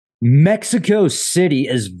Mexico City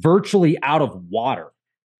is virtually out of water.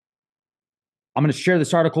 I'm going to share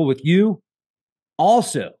this article with you.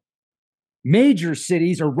 Also, major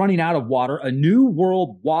cities are running out of water. A new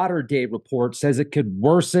World Water Day report says it could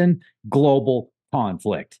worsen global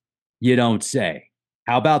conflict. You don't say.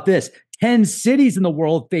 How about this? 10 cities in the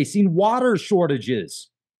world facing water shortages.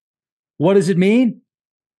 What does it mean?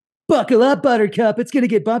 Buckle up, Buttercup. It's going to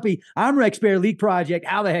get bumpy. I'm Rex Bear League Project.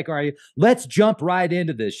 How the heck are you? Let's jump right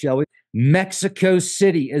into this, shall we? Mexico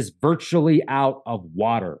City is virtually out of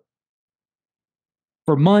water.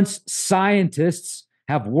 For months, scientists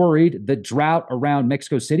have worried that drought around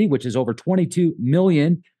Mexico City, which is over 22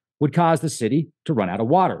 million, would cause the city to run out of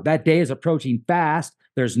water. That day is approaching fast.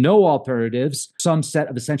 There's no alternatives. Some set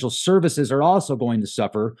of essential services are also going to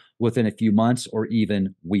suffer within a few months or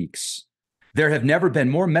even weeks. There have never been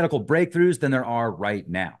more medical breakthroughs than there are right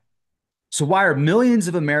now. So why are millions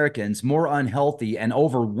of Americans more unhealthy and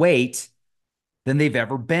overweight than they've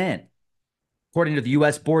ever been? According to the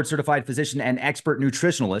U.S. board-certified physician and expert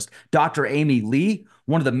nutritionalist, Dr. Amy Lee,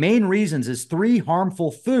 one of the main reasons is 3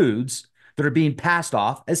 harmful foods that are being passed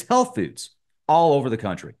off as health foods all over the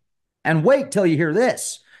country. And wait till you hear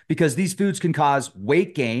this, because these foods can cause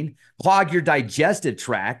weight gain, clog your digestive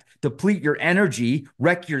tract, deplete your energy,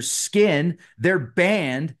 wreck your skin. They're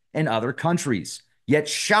banned in other countries. Yet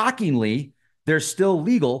shockingly, they're still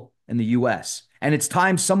legal in the U.S. And it's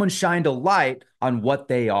time someone shined a light on what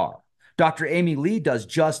they are. Dr. Amy Lee does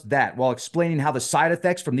just that while explaining how the side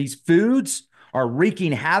effects from these foods are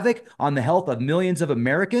wreaking havoc on the health of millions of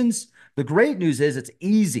Americans. The great news is it's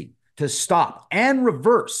easy to stop and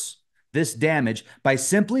reverse this damage by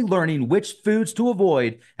simply learning which foods to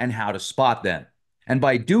avoid and how to spot them. And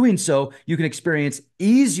by doing so, you can experience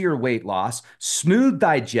easier weight loss, smooth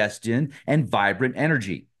digestion, and vibrant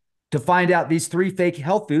energy. To find out these 3 fake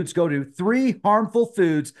health foods, go to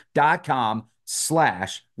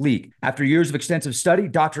 3harmfulfoods.com/leak. After years of extensive study,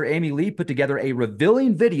 Dr. Amy Lee put together a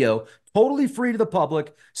revealing video totally free to the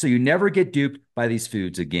public so you never get duped by these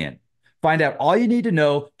foods again. Find out all you need to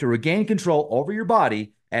know to regain control over your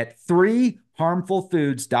body at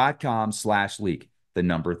 3harmfulfoods.com/leak. The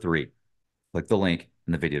number 3. Click the link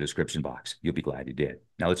in the video description box. You'll be glad you did.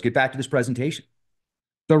 Now let's get back to this presentation.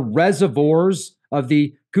 The reservoirs of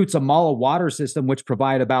the Cutzamala water system, which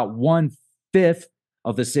provide about 1/5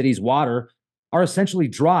 of the city's water, are essentially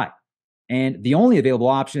dry. And the only available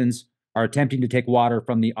options are attempting to take water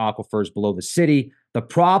from the aquifers below the city. The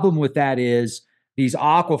problem with that is these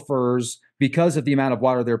aquifers, because of the amount of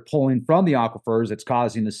water they're pulling from the aquifers, it's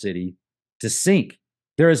causing the city to sink.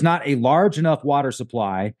 There is not a large enough water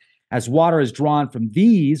supply as water is drawn from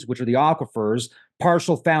these, which are the aquifers,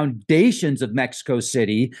 partial foundations of Mexico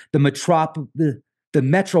City. The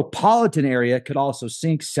metropolitan area could also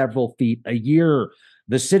sink several feet a year.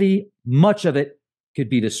 The city, much of it, could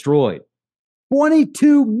be destroyed.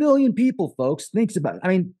 22 million people, folks. Think about it. I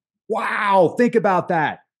mean, wow, think about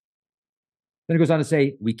that. Then it goes on to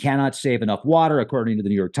say, we cannot save enough water, according to the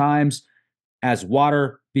New York Times. As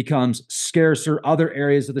water becomes scarcer, other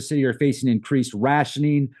areas of the city are facing increased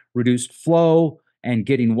rationing, reduced flow, and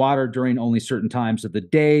getting water during only certain times of the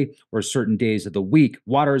day or certain days of the week.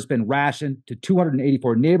 Water has been rationed to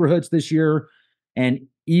 284 neighborhoods this year, and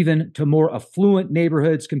even to more affluent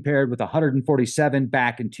neighborhoods compared with 147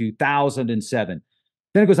 back in 2007.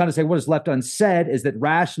 Then it goes on to say, what is left unsaid is that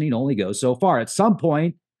rationing only goes so far. At some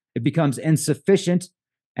point, it becomes insufficient,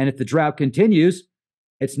 and if the drought continues,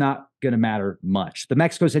 it's not going to matter much. The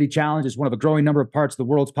Mexico City Challenge is one of a growing number of parts of the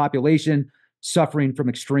world's population suffering from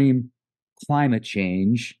extreme climate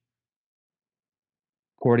change.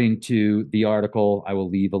 According to the article, I will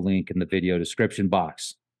leave a link in the video description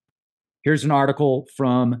box. Here's an article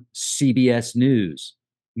from CBS News.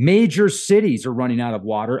 Major cities are running out of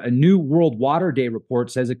water. A new World Water Day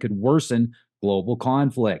report says it could worsen global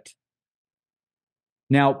conflict.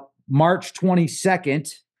 Now, March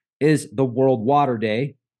 22nd is the World Water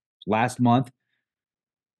Day, last month.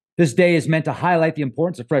 This day is meant to highlight the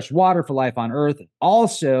importance of fresh water for life on Earth.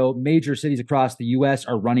 Also, major cities across the U.S.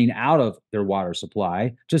 are running out of their water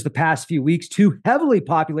supply. Just the past few weeks, 2 heavily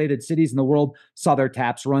populated cities in the world saw their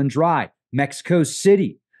taps run dry. Mexico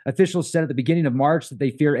City. Officials said at the beginning of March that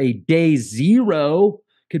they fear a day zero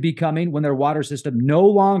could be coming when their water system no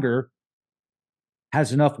longer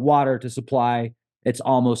has enough water to supply its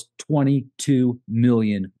almost 22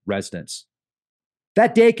 million residents.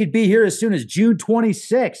 That day could be here as soon as June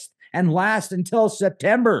 26th and last until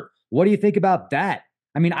September. What do you think about that?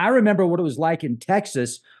 I mean, I remember what it was like in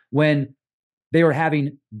Texas when they were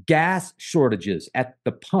having gas shortages at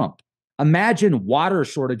the pump. Imagine water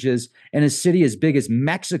shortages in a city as big as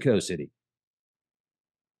Mexico City.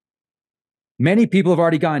 Many people have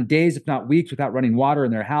already gone days, if not weeks, without running water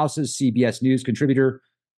in their houses. CBS News contributor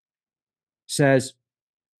says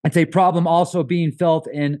it's a problem also being felt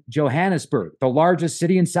in Johannesburg, the largest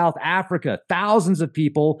city in South Africa. Thousands of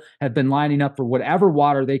people have been lining up for whatever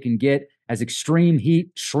water they can get as extreme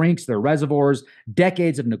heat shrinks their reservoirs.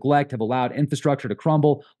 Decades of neglect have allowed infrastructure to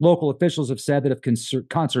crumble. Local officials have said that if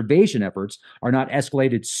conservation efforts are not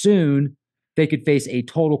escalated soon, they could face a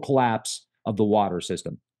total collapse of the water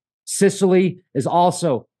system. Sicily is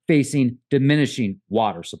also facing diminishing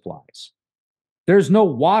water supplies. There's no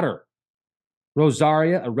water.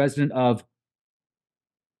 Rosaria, a resident of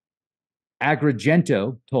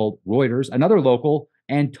Agrigento, told Reuters. Another local,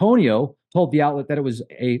 Antonio, told the outlet that it was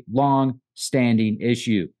a long-standing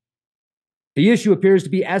issue. The issue appears to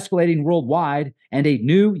be escalating worldwide, and a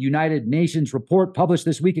new United Nations report published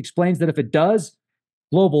this week explains that if it does,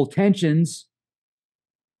 global tensions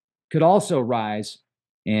could also rise,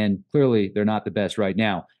 and clearly they're not the best right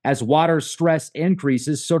now. As water stress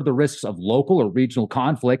increases, so do the risks of local or regional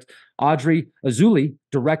conflict. Audrey Azoulay,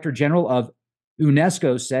 Director General of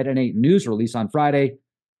UNESCO, said in a news release on Friday,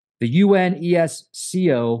 the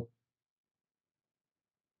UNESCO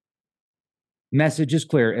message is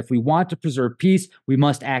clear. If we want to preserve peace, we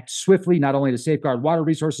must act swiftly, not only to safeguard water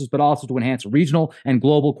resources, but also to enhance regional and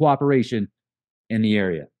global cooperation in the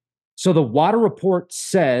area. So the water report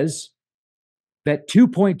says that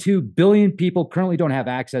 2.2 billion people currently don't have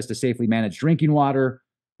access to safely managed drinking water,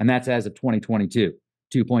 and that's as of 2022.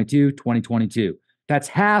 2.2, 2022. That's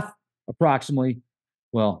half, approximately,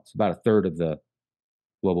 well, it's about a third of the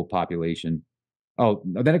global population. Oh,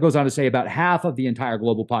 then it goes on to say about half of the entire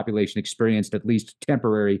global population experienced at least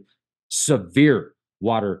temporary severe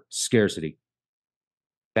water scarcity.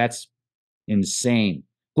 That's insane.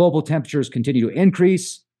 Global temperatures continue to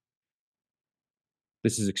increase.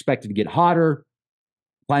 This is expected to get hotter.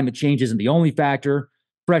 Climate change isn't the only factor.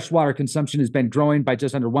 Freshwater consumption has been growing by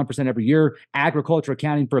just under 1% every year, agriculture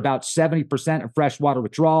accounting for about 70% of freshwater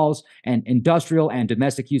withdrawals, and industrial and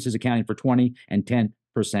domestic uses accounting for 20 and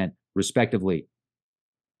 10%, respectively.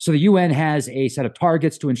 So the UN has a set of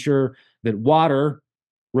targets to ensure that water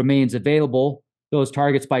remains available. Those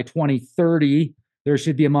targets by 2030, there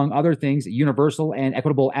should be, among other things, universal and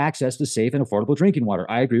equitable access to safe and affordable drinking water.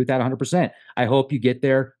 I agree with that 100%. I hope you get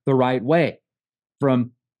there the right way.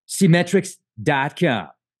 From Symmetrics.com,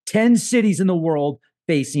 10 cities in the world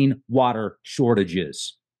facing water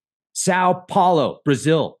shortages. Sao Paulo,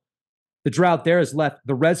 Brazil. The drought there has left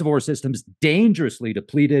the reservoir systems dangerously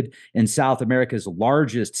depleted in South America's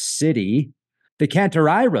largest city. The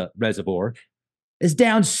Cantareira Reservoir is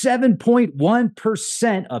down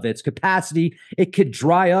 7.1% of its capacity. It could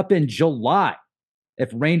dry up in July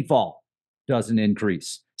if rainfall doesn't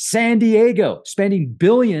increase. San Diego, spending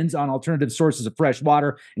billions on alternative sources of fresh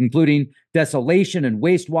water, including desalination and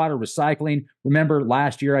wastewater recycling. Remember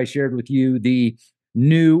last year I shared with you the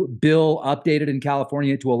new bill updated in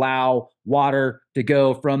California to allow water to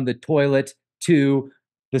go from the toilet to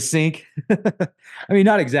the sink. I mean,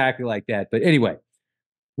 not exactly like that, but anyway,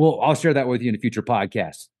 well, I'll share that with you in a future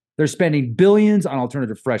podcast. They're spending billions on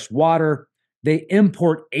alternative fresh water. They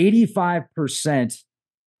import 85%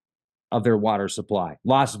 of their water supply.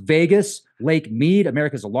 Las Vegas, Lake Mead,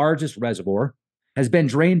 America's largest reservoir, has been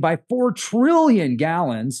drained by 4 trillion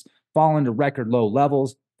gallons, fallen to record low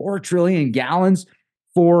levels. 4 trillion gallons,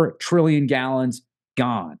 4 trillion gallons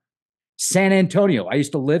gone. San Antonio, I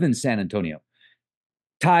used to live in San Antonio,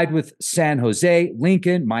 tied with San Jose,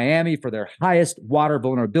 Lincoln, Miami for their highest water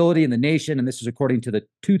vulnerability in the nation. And this is according to the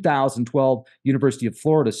 2012 University of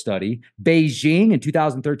Florida study. Beijing, in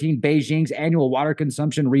 2013, Beijing's annual water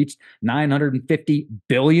consumption reached 950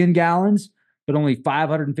 billion gallons, but only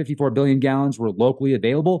 554 billion gallons were locally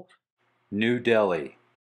available. New Delhi,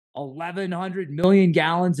 1,100 million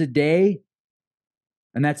gallons a day,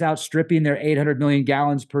 and that's outstripping their 800 million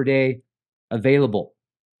gallons per day available.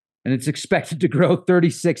 And it's expected to grow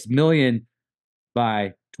 36 million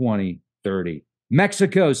by 2030.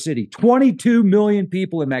 Mexico City, 22 million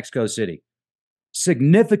people in Mexico City.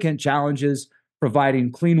 Significant challenges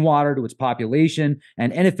providing clean water to its population,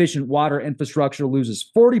 and inefficient water infrastructure loses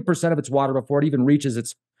 40% of its water before it even reaches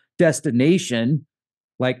its destination,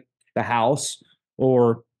 like the house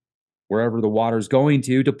or wherever the water is going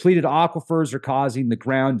to. Depleted aquifers are causing the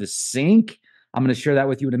ground to sink. I'm going to share that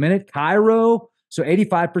with you in a minute. Cairo, so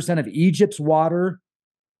 85% of Egypt's water,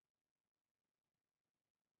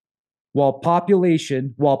 while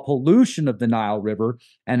pollution of the Nile River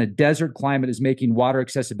and a desert climate is making water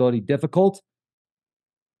accessibility difficult,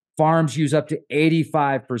 farms use up to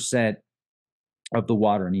 85% of the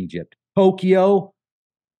water in Egypt. Tokyo,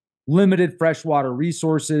 limited freshwater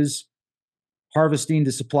resources. harvesting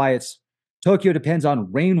to supply its. Tokyo depends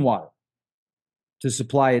on rainwater to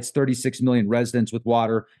supply its 36 million residents with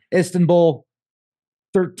water. Istanbul,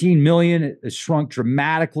 13 million. It has shrunk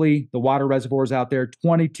dramatically. The water reservoirs out there,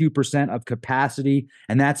 22% of capacity.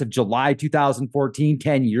 And that's of July 2014,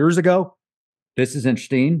 10 years ago. This is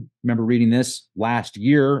interesting. Remember reading this last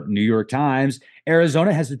year, New York Times.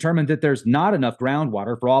 Arizona has determined that there's not enough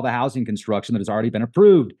groundwater for all the housing construction that has already been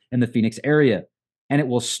approved in the Phoenix area. And it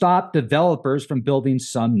will stop developers from building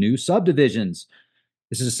some new subdivisions.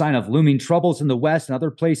 This is a sign of looming troubles in the West and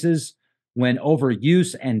other places when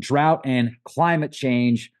overuse and drought and climate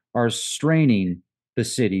change are straining the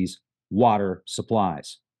city's water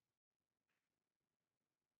supplies.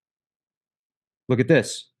 Look at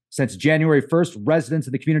this. Since January 1st, residents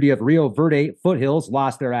of the community of Rio Verde foothills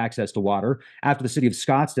lost their access to water after the city of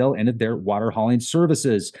Scottsdale ended their water hauling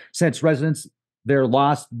services. Since residents there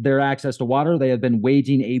lost their access to water, they have been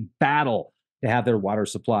waging a battle to have their water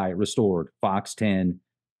supply restored. Fox 10,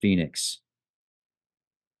 Phoenix.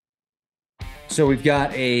 So we've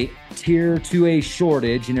got a Tier 2A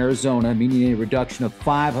shortage in Arizona, meaning a reduction of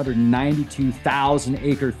 592,000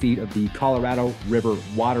 acre-feet of the Colorado River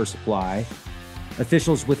water supply.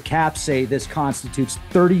 Officials with CAP say this constitutes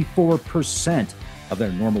 34% of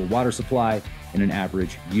their normal water supply in an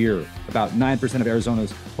average year. About 9% of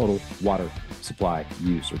Arizona's total water supply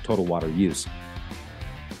use, or total water use.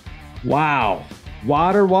 Wow.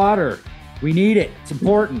 Water. We need it. It's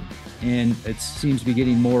important. And it seems to be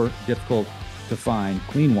getting more difficult to find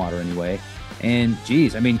clean water anyway. And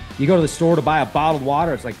geez, I mean, you go to the store to buy a bottled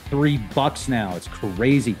water, it's like $3 now. It's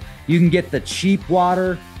crazy. You can get the cheap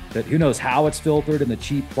water that who knows how it's filtered in the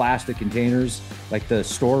cheap plastic containers, like the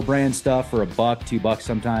store brand stuff for $1, $2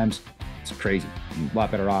 sometimes. It's crazy. A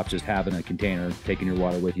lot better off just having a container, taking your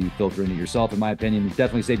water with you, filtering it yourself, in my opinion. It'd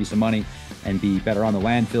definitely save you some money and be better on the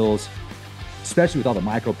landfills, especially with all the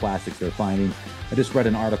microplastics they're finding. I just read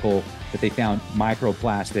an article that they found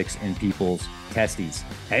microplastics in people's testes.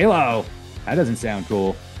 Halo! That doesn't sound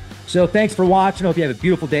cool. So thanks for watching. I hope you have a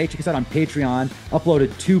beautiful day. Check us out on Patreon.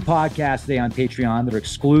 Uploaded 2 podcasts today on Patreon that are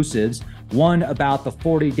exclusives. One about the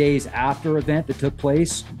 40 days after event that took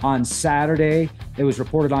place on Saturday. It was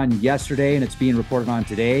reported on yesterday and it's being reported on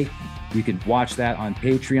today. You can watch that on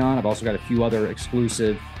Patreon. I've also got a few other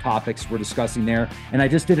exclusive topics we're discussing there. And I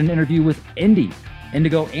just did an interview with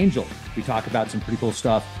Indigo Angel. We talk about some pretty cool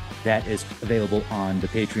stuff that is available on the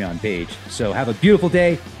Patreon page. So have a beautiful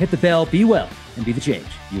day. Hit the bell, be well, and be the change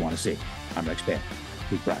you want to see. I'm Rex Band.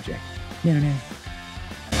 Big project. No.